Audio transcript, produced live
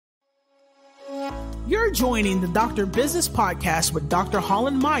You're joining the Dr. Business Podcast with Dr.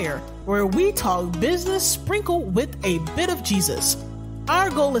 Hollen Meyer, where we talk business sprinkled with a bit of Jesus. Our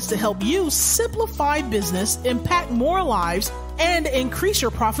goal is to help you simplify business, impact more lives, and increase your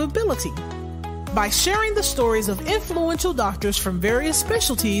profitability. By sharing the stories of influential doctors from various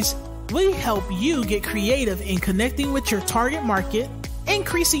specialties, we help you get creative in connecting with your target market,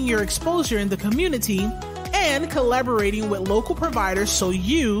 increasing your exposure in the community, and collaborating with local providers so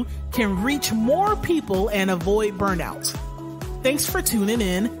you can reach more people and avoid burnout. Thanks for tuning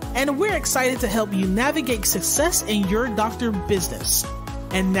in, and we're excited to help you navigate success in your doctor business.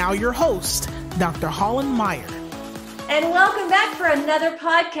 And now your host, Dr. Hollen Meyer. And welcome back for another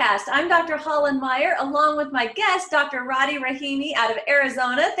podcast. I'm Dr. Hollen Meyer, along with my guest, Dr. Radi Rahimi out of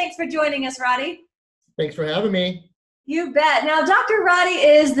Arizona. Thanks for joining us, Radi. Thanks for having me. You bet. Now, Dr. Radi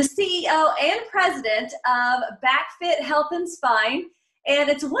is the CEO and president of BackFit Health Spine, and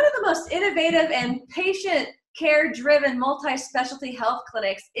it's one of the most innovative and patient care-driven multi-specialty health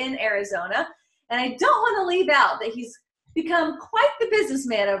clinics in Arizona. And I don't want to leave out that he's become quite the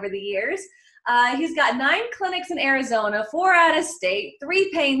businessman over the years. He's got 9 clinics in Arizona, 4 out of state, 3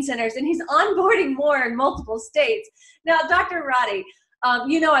 pain centers, and he's onboarding more in multiple states. Now, Dr. Radi,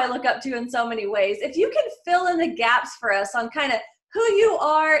 I look up to in so many ways. If you can fill in the gaps for us on kind of who you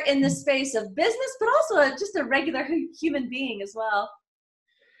are in the space of business, but also just a regular human being as well.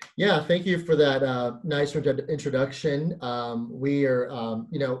 Yeah, thank you for that nice introduction. We are,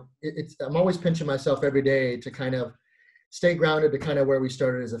 I'm always pinching myself every day to kind of stay grounded to kind of where we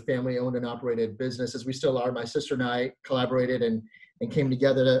started as a family-owned and operated business, as we still are. My sister and I collaborated and came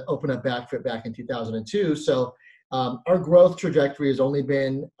together to open up BackFit back in 2002. So our growth trajectory has only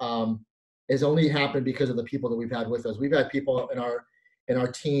happened because of the people that we've had with us. We've had people in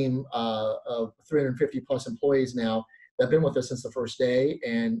our team of 350 plus employees now that have been with us since the first day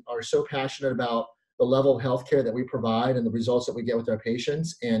and are so passionate about the level of healthcare that we provide and the results that we get with our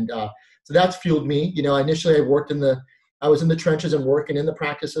patients. And so that's fueled me. Initially I was in the trenches and working in the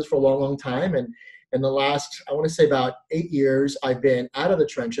practices for a long, long time. And in the last, I want to say about 8 years, I've been out of the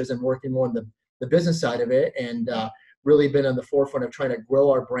trenches and working more on the business side of it, and really been on the forefront of trying to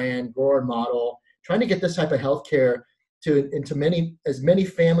grow our brand, grow our model, trying to get this type of healthcare into as many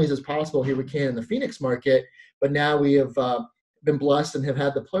families as possible here we can in the Phoenix market. But now we have been blessed and have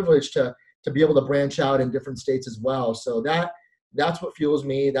had the privilege to be able to branch out in different states as well. So that's what fuels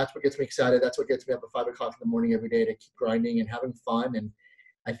me. That's what gets me excited. That's what gets me up at 5 o'clock in the morning every day to keep grinding and having fun. And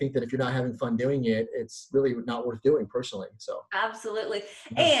I think that if you're not having fun doing it, it's really not worth doing personally. So absolutely.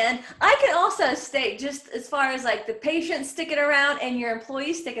 Yeah. And I can also state, just as far as like the patient sticking around and your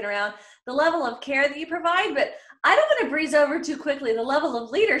employees sticking around, the level of care that you provide, but I don't want to breeze over too quickly the level of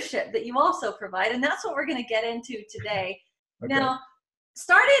leadership that you also provide. And that's what we're going to get into today. Okay. Now,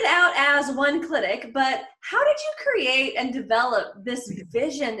 started out as one clinic, but how did you create and develop this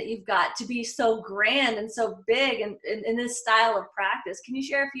vision that you've got to be so grand and so big and in this style of practice? Can you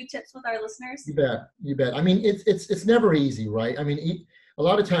share a few tips with our listeners? You bet. I mean, it's never easy, right? I mean, a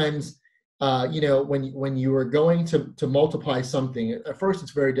lot of times, when you are going to multiply something, at first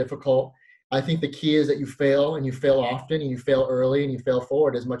it's very difficult. I think the key is that you fail, and you fail often, and you fail early, and you fail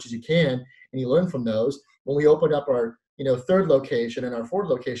forward as much as you can, and you learn from those. When we opened up our third location and our fourth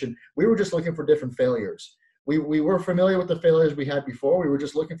location, we were just looking for different failures. We were familiar with the failures we had before. We were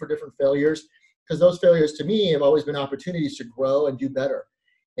just looking for different failures because those failures to me have always been opportunities to grow and do better.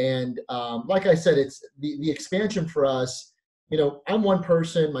 And like I said, it's the expansion for us. I'm one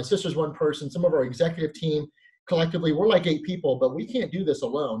person, my sister's one person, some of our executive team, collectively, we're like 8 people, but we can't do this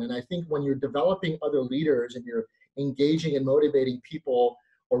alone. And I think when you're developing other leaders and you're engaging and motivating people,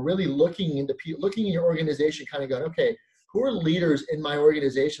 or really looking in your organization, kind of going, okay, who are leaders in my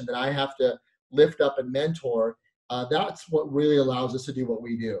organization that I have to lift up and mentor? That's what really allows us to do what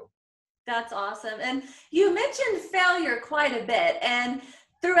we do. That's awesome. And you mentioned failure quite a bit. And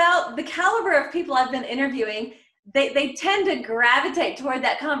throughout the caliber of people I've been interviewing, they tend to gravitate toward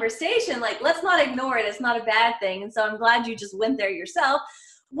that conversation. Like, let's not ignore it. It's not a bad thing. And so I'm glad you just went there yourself.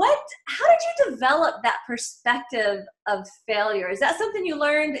 How did you develop that perspective of failure? Is that something you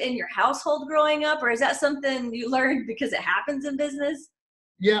learned in your household growing up, or is that something you learned because it happens in business?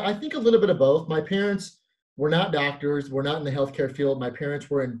 Yeah, I think a little bit of both. My parents were not doctors. We're not in the healthcare field. My parents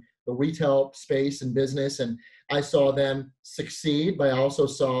were in the retail space and business, and I saw them succeed, but I also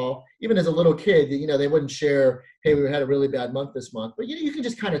saw, even as a little kid, they wouldn't share, hey, we had a really bad month this month. But you can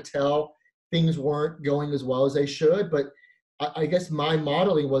just kind of tell things weren't going as well as they should. But I guess my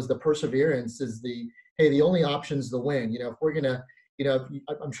modeling was the perseverance is the only option is the win. If we're going to,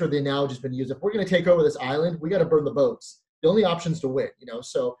 I'm sure the analogy has been used. If we're going to take over this island, we got to burn the boats. The only option is to win,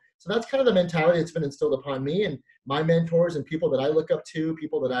 So So that's kind of the mentality that's been instilled upon me and my mentors and people that I look up to,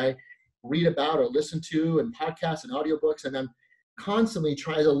 people that I read about or listen to and podcasts and audiobooks. And I'm constantly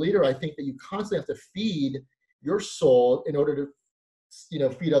trying, as a leader, I think that you constantly have to feed your soul in order to,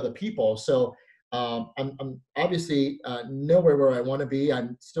 feed other people. So I'm obviously nowhere where I want to be.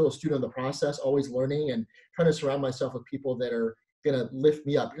 I'm still a student of the process, always learning and trying to surround myself with people that are going to lift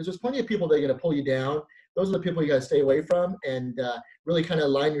me up, because there's plenty of people that are going to pull you down. Those are the people you got to stay away from, and really kind of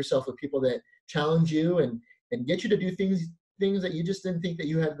align yourself with people that challenge you and get you to do things that you just didn't think that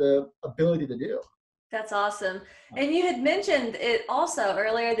you had the ability to do. That's awesome. And you had mentioned it also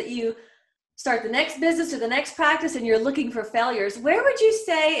earlier that you start the next business or the next practice and you're looking for failures. Where would you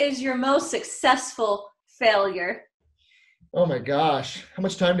say is your most successful failure? Oh my gosh, how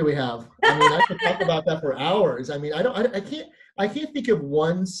much time do we have? I mean, I could talk about that for hours. I mean, I can't think of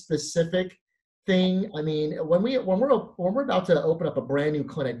one specific thing. I mean, when we're about to open up a brand new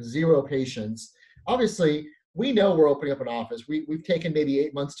clinic, 0 patients, obviously we know we're opening up an office. We've taken maybe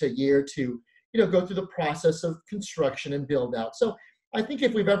 8 months to a year to, go through the process of construction and build out. So I think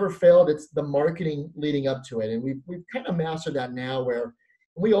if we've ever failed, it's the marketing leading up to it. And we've kind of mastered that now, where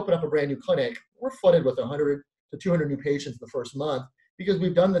when we open up a brand new clinic, we're flooded with 100 to 200 new patients the first month, because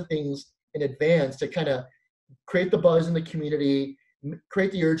we've done the things in advance to kind of create the buzz in the community,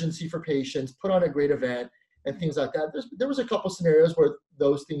 create the urgency for patients, put on a great event and things like that. There was a couple scenarios where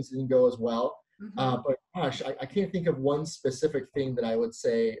those things didn't go as well. Mm-hmm. But gosh, I can't think of one specific thing that I would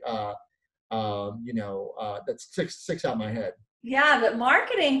say, that sticks out my head. Yeah, but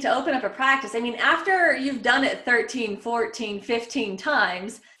marketing to open up a practice, I mean, after you've done it 13, 14, 15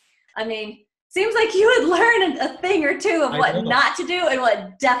 times, I mean, seems like you would learn a thing or two of what not to do and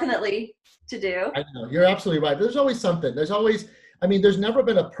what definitely to do. I know, you're absolutely right. There's always something. There's never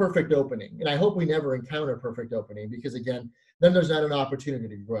been a perfect opening. And I hope we never encounter a perfect opening, because again, then there's not an opportunity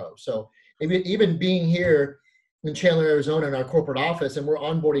to grow. So even being here in Chandler, Arizona, in our corporate office, and we're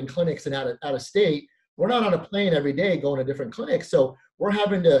onboarding clinics and out of state, we're not on a plane every day going to different clinics. So we're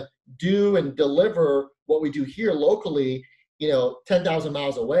having to do and deliver what we do here locally, 10,000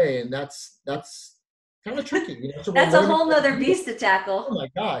 miles away. And that's kind of tricky. So that's a whole nother beast to tackle. Oh my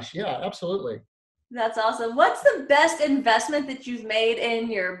gosh. Yeah, absolutely. That's awesome. What's the best investment that you've made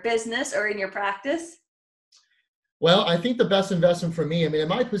in your business or in your practice? Well, I think the best investment for me, I mean, in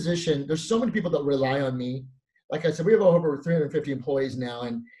my position, there's so many people that rely on me. Like I said, we have over 350 employees now,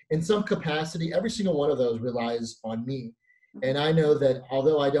 and in some capacity, every single one of those relies on me. And I know that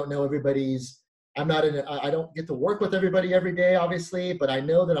although I don't know I don't get to work with everybody every day, obviously, but I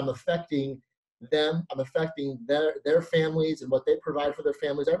know that I'm affecting them. I'm affecting their families and what they provide for their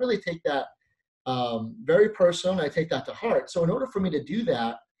families. I really take that very personal, and I take that to heart. So in order for me to do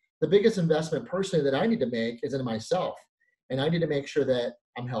that, the biggest investment personally that I need to make is in myself. And I need to make sure that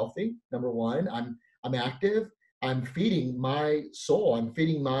I'm healthy, number one. I'm active. I'm feeding my soul. I'm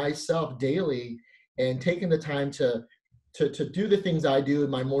feeding myself daily, and taking the time to do the things I do in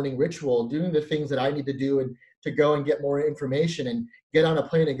my morning ritual, doing the things that I need to do, and to go and get more information and get on a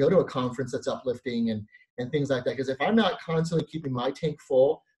plane and go to a conference that's uplifting and things like that. Because if I'm not constantly keeping my tank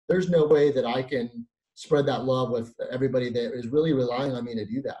full, there's no way that I can spread that love with everybody that is really relying on me to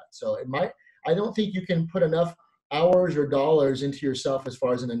do that. So I don't think you can put enough hours or dollars into yourself as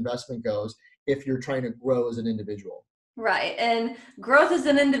far as an investment goes if you're trying to grow as an individual. Right. And growth as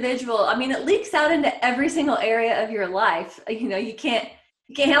an individual, I mean, it leaks out into every single area of your life. You can't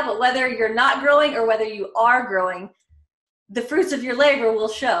help it, whether you're not growing or whether you are growing. The fruits of your labor will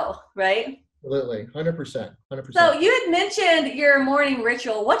show, right? Absolutely. 100%. So you had mentioned your morning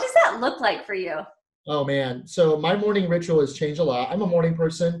ritual. What does that look like for you? Oh man. So my morning ritual has changed a lot. I'm a morning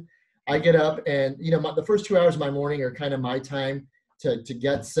person. I get up and, the first 2 hours of my morning are kind of my time to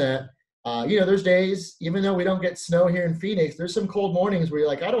get set. There's days, even though we don't get snow here in Phoenix, there's some cold mornings where you're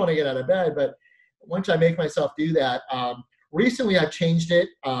like, I don't want to get out of bed. But once I make myself do that, recently I've changed it.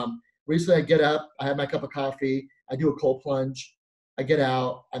 Recently I get up, I have my cup of coffee, I do a cold plunge, I get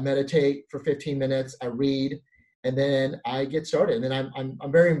out, I meditate for 15 minutes, I read, and then I get started. And then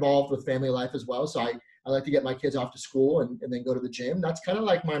I'm very involved with family life as well. So I like to get my kids off to school and then go to the gym. That's kind of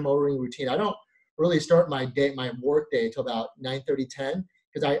like my morning routine. I don't really start my work day till about 9:30, 10.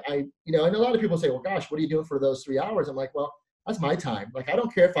 Because I and a lot of people say, well, gosh, what are you doing for those 3 hours? I'm like, well, that's my time. Like, I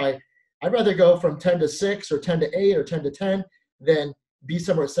don't care if I'd rather go from 10 to 6 or 10 to 8 or 10 to 10 than be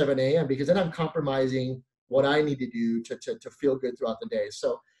somewhere at 7 a.m. because then I'm compromising what I need to do to feel good throughout the day.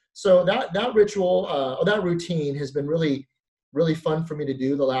 So that ritual, or that routine has been really, really fun for me to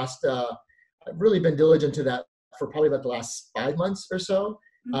do the last, I've really been diligent to that for probably about the last 5 months or so.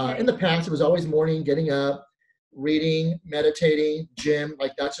 Okay. In the past, it was always morning, getting up, reading, meditating, gym,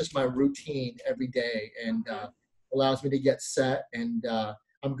 like that's just my routine every day, and allows me to get set. And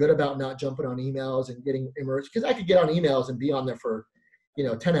I'm good about not jumping on emails and getting immersed, because I could get on emails and be on there for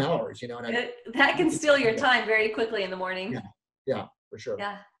 10 hours, and that can steal your time very quickly in the morning. Yeah, for sure.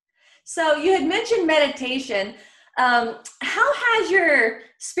 Yeah. So you had mentioned meditation. How has your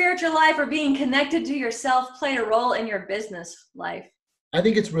spiritual life or being connected to yourself played a role in your business life? I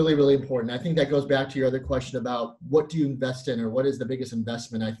think it's really, really important. I think that goes back to your other question about what do you invest in, or what is the biggest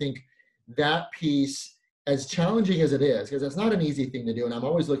investment. I think that piece, as challenging as it is, because it's not an easy thing to do, and I'm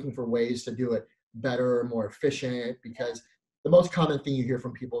always looking for ways to do it better, more efficient, because the most common thing you hear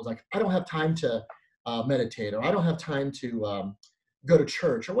from people is like, I don't have time to meditate, or I don't have time to go to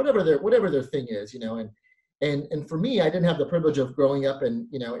church, or whatever their thing is, and for me, I didn't have the privilege of growing up in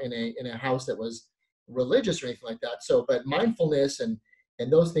a house that was religious or anything like that. So, but mindfulness and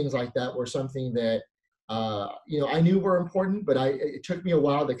those things like that were something that I knew were important, but it took me a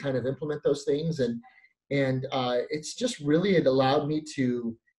while to kind of implement those things, and it's just really, it allowed me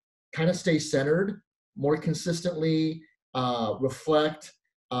to kind of stay centered more consistently, reflect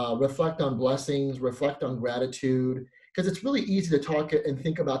on blessings, reflect on gratitude, because it's really easy to talk and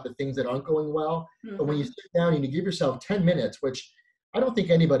think about the things that aren't going well. But when you sit down and you give yourself 10 minutes, which I don't think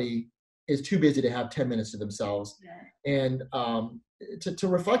anybody is too busy to have 10 minutes to themselves, and to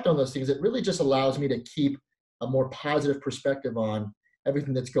reflect on those things, it really just allows me to keep a more positive perspective on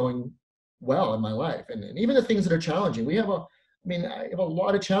everything that's going well in my life, and even the things that are challenging. I have a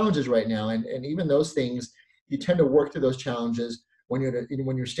lot of challenges right now, and even those things, you tend to work through those challenges when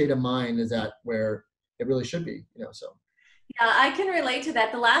your state of mind is at where it really should be, so. Yeah, I can relate to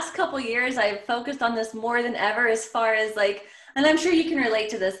that. The last couple of years, I've focused on this more than ever, as far as and I'm sure you can relate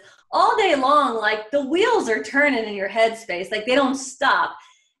to this, all day long, the wheels are turning in your headspace, they don't stop.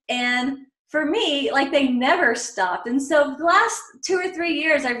 And for me, they never stopped. And so the last 2 or 3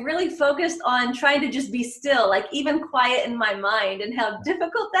 years, I've really focused on trying to just be still, even quiet in my mind, and how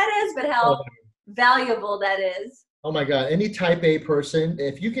difficult that is, but how valuable that is. Oh my God, any type A person,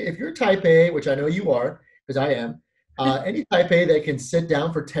 if you're type A, which I know you are, because I am, any type A that can sit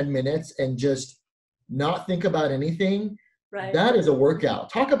down for 10 minutes and just not think about anything, that is a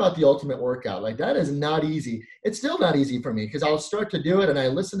workout. Talk about the ultimate workout. That is not easy. It's still not easy for me, because I'll start to do it and I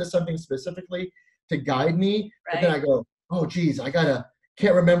listen to something specifically to guide me, but then I go, oh geez,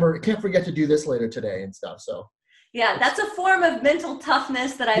 can't forget to do this later today and stuff. So yeah, that's a form of mental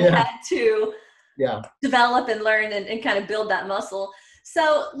toughness that I've had to develop and learn and kind of build that muscle.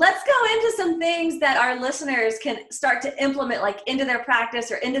 So let's go into some things that our listeners can start to implement into their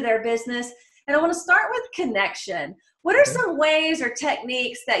practice or into their business. And I want to start with connection. What are some ways or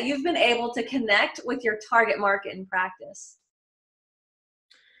techniques that you've been able to connect with your target market in practice?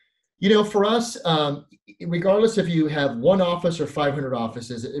 For us, regardless if you have one office or 500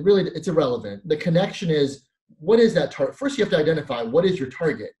 offices, it's irrelevant. The connection is, what is that target? First, you have to identify what is your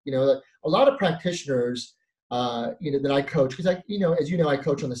target. A lot of practitioners, that I coach, because as you know, I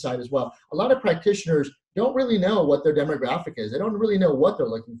coach on the side as well. A lot of practitioners don't really know what their demographic is. They don't really know what they're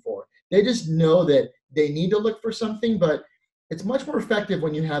looking for. They just know that they need to look for something, but it's much more effective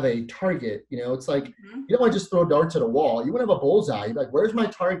when you have a target. It's you don't want to just throw darts at a wall. You want to have a bullseye. You're where's my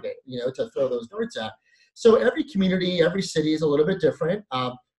target, to throw those darts at. So every community, every city is a little bit different.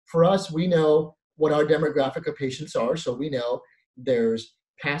 For us, we know what our demographic of patients are. So we know there's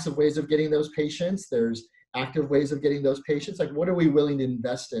passive ways of getting those patients. There's active ways of getting those patients. What are we willing to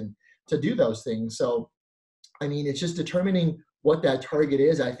invest in to do those things? So, it's just determining what that target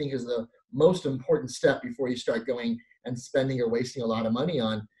is, I think, is the most important step before you start going and spending or wasting a lot of money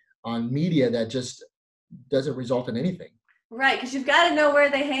on media that just doesn't result in anything. Right, because you've got to know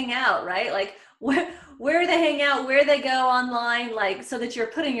where they hang out, right? Where they hang out, where they go online, so that you're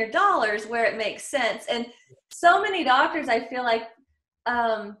putting your dollars where it makes sense. And so many doctors, I feel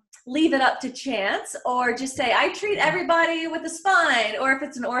leave it up to chance, or just say, I treat everybody with the spine, or if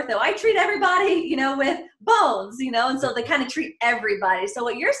it's an ortho, I treat everybody, with bones, and so they kind of treat everybody. So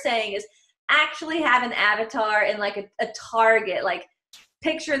what you're saying is actually have an avatar and a target,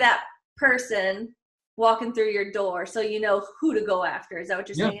 picture that person walking through your door so you know who to go after. Is that what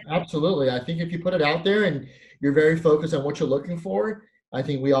you're saying? Yeah, absolutely. I think if you put it out there and you're very focused on what you're looking for, I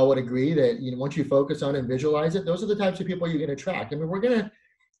think we all would agree that once you focus on and visualize it, those are the types of people you're going to attract. We're going to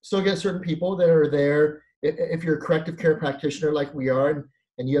still get certain people that are there. If you're a corrective care practitioner like we are,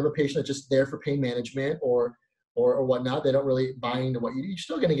 and you have a patient that's just there for pain management or whatnot, they don't really buy into what you're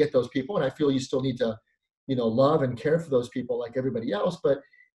still going to get those people. And I feel you still need to, love and care for those people like everybody else. But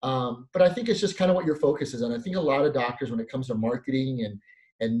I think it's just kind of what your focus is on. I think a lot of doctors, when it comes to marketing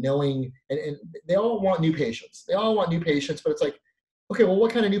and knowing, and they all want new patients. They all want new patients, but it's like, okay, well,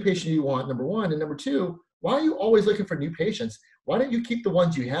 what kind of new patient do you want, number one? And number two, why are you always looking for new patients? Why don't you keep the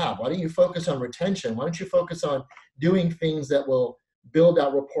ones you have? Why don't you focus on retention? Why don't you focus on doing things that will build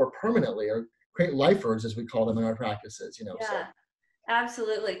that rapport permanently, or create lifers, as we call them in our practices, you know? Yeah. So.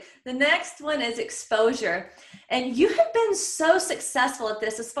 Absolutely. The next one is exposure. And you have been so successful at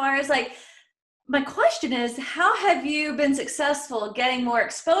this, as far as like, my question is, how have you been successful getting more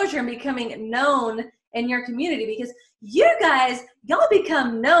exposure and becoming known in your community? Because y'all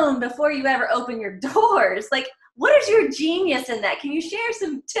become known before you ever open your doors. Like, what is your genius in that? Can you share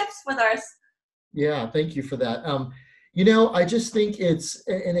some tips with us? Yeah, thank you for that. I just think it's,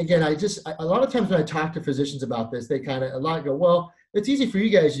 and again, a lot of times when I talk to physicians about this, they a lot go, well, it's easy for you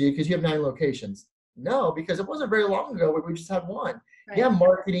guys to do because you have 9 locations. No, because it wasn't very long ago where we just had one. Right. Yeah,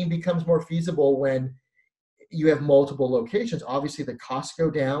 marketing becomes more feasible when you have multiple locations. Obviously, the costs go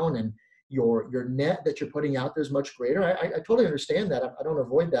down and your net that you're putting out there is much greater. I totally understand that. I don't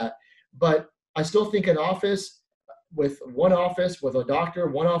avoid that. But I still think an office with a doctor,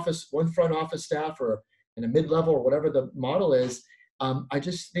 one front office staff, or in a mid-level, or whatever the model is, I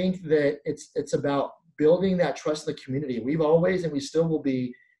just think that it's about building that trust in the community. We've always, and we still will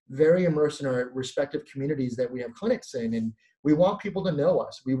be, very immersed in our respective communities that we have clinics in, and we want people to know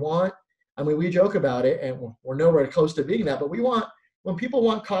us. We joke about it, and we're nowhere close to being that, but when people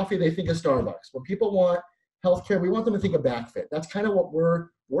want coffee, they think of Starbucks. When people want healthcare, we want them to think of BackFit. That's kind of what we're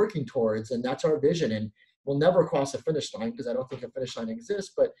working towards, and that's our vision. And we'll never cross a finish line, because I don't think a finish line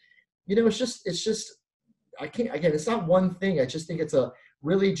exists. But it's just I can't. Again, it's not one thing. I just think it's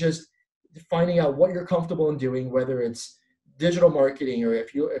really just finding out what you're comfortable in doing, whether it's digital marketing, or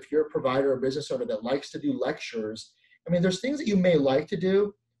if you're a provider or business owner that likes to do lectures. There's things that you may like to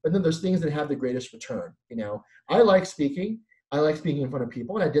do, but then there's things that have the greatest return. I like speaking. I like speaking in front of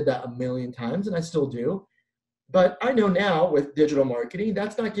people, and I did that a million times, and I still do. But I know now with digital marketing,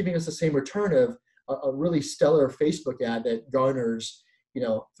 that's not giving us the same return of a really stellar Facebook ad that garners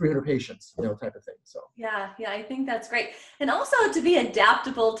 300 patients, type of thing. So yeah, I think that's great. And also, to be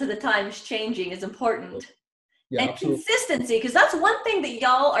adaptable to the times changing is important. Yeah, and absolutely. Consistency, because that's one thing that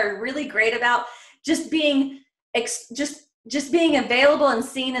y'all are really great about, just being just being available and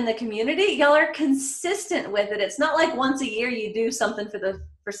seen in the community. Y'all are consistent with it. It's not like once a year you do something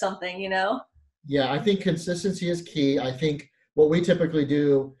for something, Yeah, I think consistency is key. I think what we typically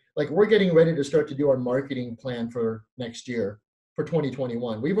do, like, we're getting ready to start to do our marketing plan for next year, for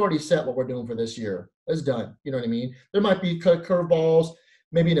 2021. We've already set what we're doing for this year. It's done. You know what I mean? There might be curveballs,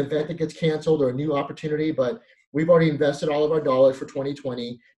 maybe an event that gets canceled or a new opportunity, but we've already invested all of our dollars for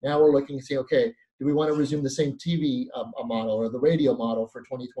 2020. Now we're looking to see, okay, do we want to resume the same TV model or the radio model for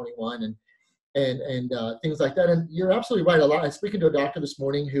 2021 and things like that? And you're absolutely right. I was speaking to a doctor this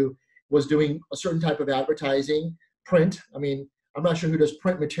morning who was doing a certain type of advertising, print. I'm not sure who does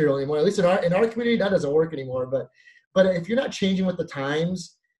print material anymore. At least in our community, that doesn't work anymore. But if you're not changing with the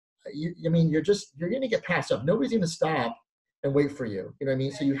times, you're going to get passed up. Nobody's going to stop and wait for you. You know what I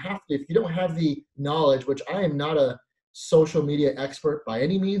mean? So you have to, if you don't have the knowledge, which I am not a social media expert by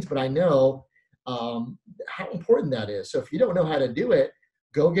any means, but I know how important that is. So if you don't know how to do it,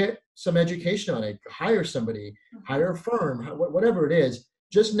 go get some education on it, hire somebody, hire a firm, whatever it is.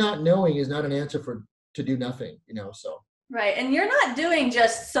 Just not knowing is not an answer to do nothing, so. Right. And you're not doing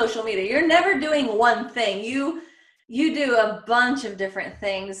just social media. You're never doing one thing. You do a bunch of different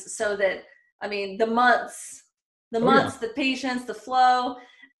things, so that, the months, the patients, the flow,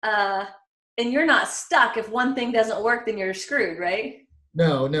 and you're not stuck. If one thing doesn't work, then you're screwed, right?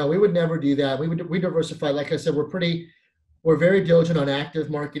 No, we would never do that. We diversify. Like I said, we're very diligent on active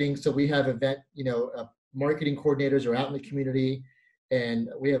marketing. So we have marketing coordinators are out in the community, and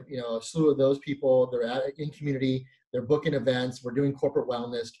we have, a slew of those people. They're in community. They're booking events. We're doing corporate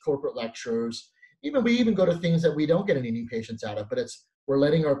wellness, corporate lectures. We even go to things that we don't get any new patients out of, but we're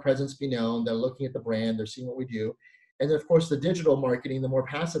letting our presence be known. They're looking at the brand. They're seeing what we do. And then, of course, the digital marketing, the more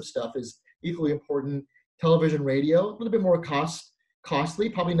passive stuff, is equally important. Television, radio, a little bit more costly,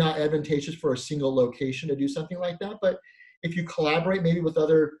 probably not advantageous for a single location to do something like that. But if you collaborate maybe with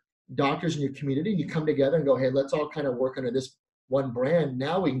other doctors in your community and you come together and go, hey, let's all kind of work under this one brand,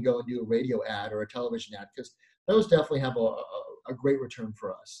 now we can go and do a radio ad or a television ad, because those definitely have a great return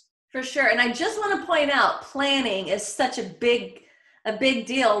for us. For sure. And I just want to point out, planning is such a big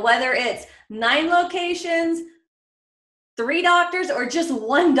deal, whether it's 9 locations, 3 doctors, or just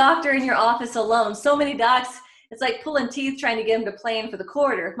 1 doctor in your office alone. So many docs, it's like pulling teeth trying to get them to plan for the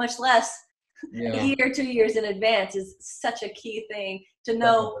quarter, much less a year, 2 years in advance. Is such a key thing to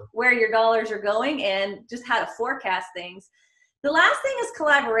know where your dollars are going and just how to forecast things. The last thing is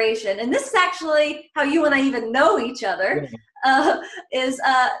collaboration. And this is actually how you and I even know each other, have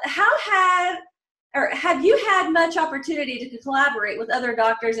you had much opportunity to collaborate with other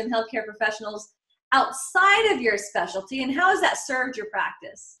doctors and healthcare professionals outside of your specialty, and how has that served your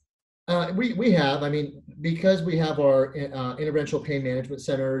practice? We have, I mean, because we have our interventional pain management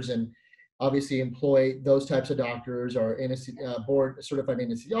centers and obviously employ those types of doctors, our board certified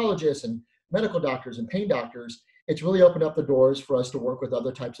anesthesiologists and medical doctors and pain doctors, it's really opened up the doors for us to work with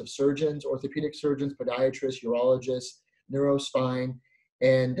other types of surgeons, orthopedic surgeons, podiatrists, urologists, neurospine.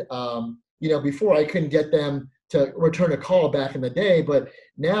 And, before I couldn't get them to return a call back in the day, but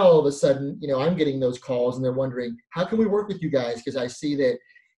now all of a sudden, I'm getting those calls and they're wondering, how can we work with you guys? Because I see that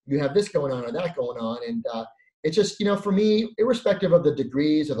you have this going on or that going on. And it's just, for me, irrespective of the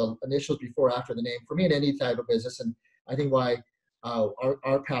degrees or the initials before or after the name, for me in any type of business, and I think why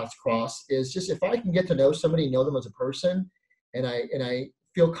our paths cross is just if I can get to know somebody, know them as a person, and I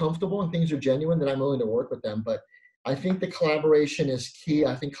feel comfortable and things are genuine, then I'm willing to work with them. But I think the collaboration is key.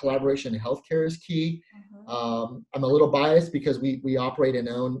 I think collaboration in healthcare is key. I'm a little biased because we operate and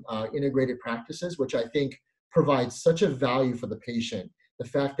own integrated practices, which I think provides such a value for the patient. The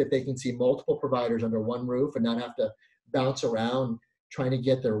fact that they can see multiple providers under one roof and not have to bounce around trying to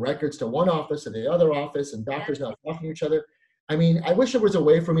get their records to one office or the other office and doctors not talking to each other. I mean, I wish there was a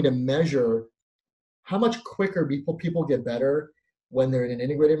way for me to measure how much quicker people get better when they're in an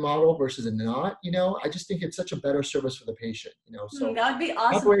integrated model versus a not. I just think it's such a better service for the patient. So that would be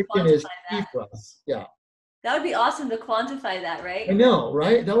awesome. Operation is key for us. Yeah. That would be awesome to quantify that, right? I know,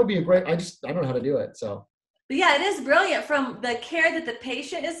 right? That would be a great. I don't know how to do it. So. But yeah, it is brilliant from the care that the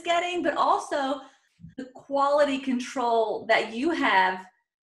patient is getting, but also the quality control that you have,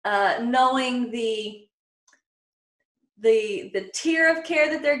 knowing the tier of care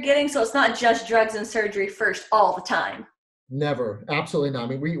that they're getting. So it's not just drugs and surgery first all the time. Never. Absolutely not. I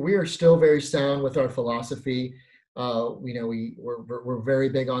mean, we are still very sound with our philosophy. We're very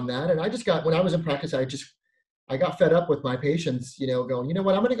big on that. And when I was in practice, I got fed up with my patients, going, you know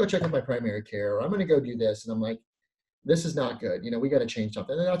what, I'm going to go check with my primary care, or I'm going to go do this. And I'm like, this is not good. We got to change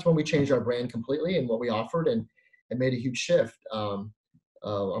something. And that's when we changed our brand completely and what we offered and made a huge shift.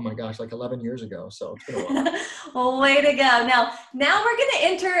 Oh my gosh, like 11 years ago. So it's been a while. Well, way to go. Now we're going to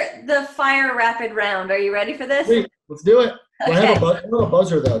enter the fire rapid round. Are you ready for this? Sweet. Let's do it. Okay. I have a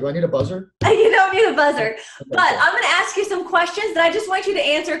buzzer though. Do I need a buzzer? You don't need a buzzer, okay, but I'm going to ask you some questions that I just want you to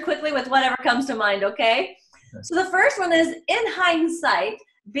answer quickly with whatever comes to mind. Okay. So the first one is, in hindsight,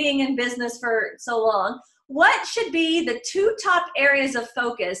 being in business for so long, what should be the 2 top areas of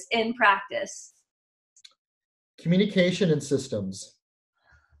focus in practice? Communication and systems.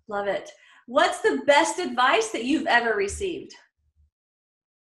 Love it. What's the best advice that you've ever received?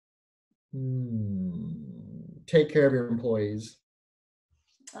 Take care of your employees.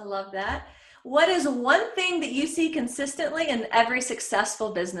 I love that. What is one thing that you see consistently in every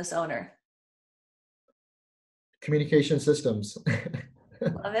successful business owner? Communication systems.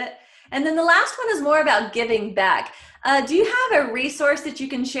 Love it. And then the last one is more about giving back. Do you have a resource that you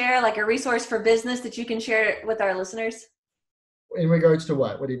can share, like a resource for business that you can share with our listeners? In regards to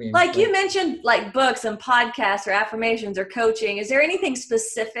what? What do you mean? Like you mentioned, like books and podcasts or affirmations or coaching. Is there anything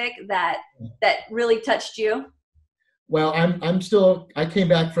specific that really touched you? Well, I came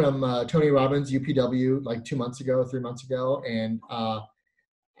back from Tony Robbins, UPW, like 3 months ago. And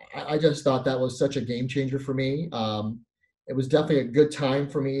I just thought that was such a game changer for me. It was definitely a good time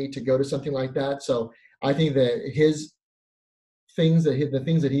for me to go to something like that. So I think that the things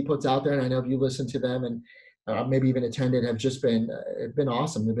that he puts out there, and I know if you listen to them and maybe even attended, have just been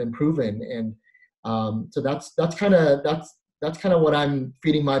awesome. They've been proven. And so that's kind of what I'm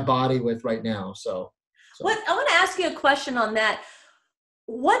feeding my body with right now. So. I want to ask you a question on that.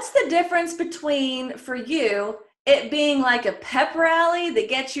 What's the difference between, for you, it being like a pep rally that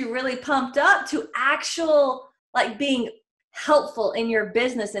gets you really pumped up to actual, like, being helpful in your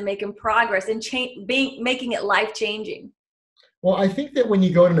business and making progress and making it life-changing? Well, I think that when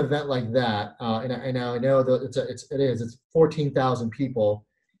you go to an event like that, and I know that it's 14,000 people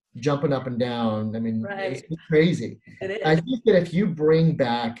jumping up and down. I mean, right. It's crazy. It is. I think that if you bring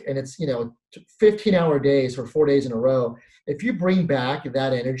back, and it's 15-hour days for 4 days in a row, if you bring back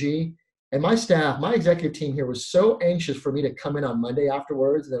that energy, and my staff, my executive team here was so anxious for me to come in on Monday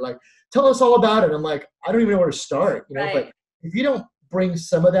afterwards. They're like, tell us all about it. I'm like, I don't even know where to start. Right. But if you don't bring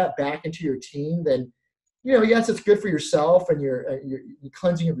some of that back into your team, then yes, it's good for yourself and your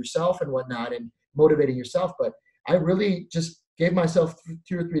cleansing of yourself and whatnot and motivating yourself. But I really just gave myself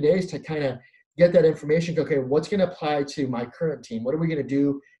 2 or 3 days to kind of get that information. Okay, what's going to apply to my current team? What are we going to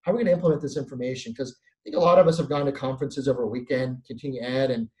do? How are we going to implement this information? Because think a lot of us have gone to conferences over a weekend, continue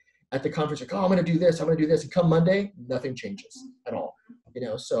ed, and at the conference, like, oh, I'm going to do this, I'm going to do this. And come Monday, nothing changes at all.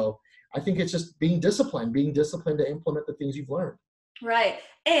 So I think it's just being disciplined to implement the things you've learned. Right.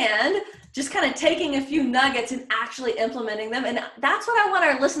 And just kind of taking a few nuggets and actually implementing them. And that's what I want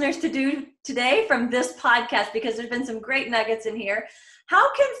our listeners to do today from this podcast, because there's been some great nuggets in here.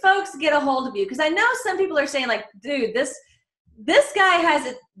 How can folks get a hold of you? Because I know some people are saying like, dude, this guy has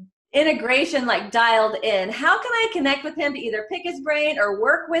an integration like dialed in. How can I connect with him to either pick his brain or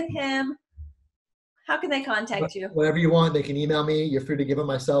work with him? How can they contact you? Whatever you want. They can email me. You're free to give them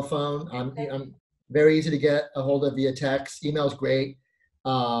my cell phone. I'm very easy to get a hold of via text. Email's great.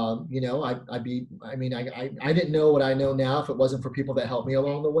 I didn't know what I know now if it wasn't for people that helped me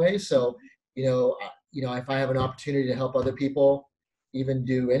along the way. So, if I have an opportunity to help other people, even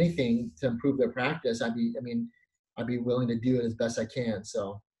do anything to improve their practice, I'd be willing to do it as best I can.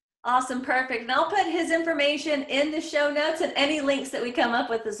 So. Awesome. Perfect. And I'll put his information in the show notes and any links that we come up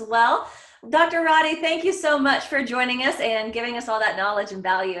with as well. Dr. Radi, thank you so much for joining us and giving us all that knowledge and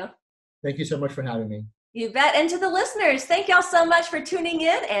value. Thank you so much for having me. You bet. And to the listeners, thank y'all so much for tuning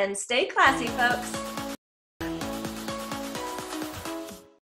in, and stay classy, folks.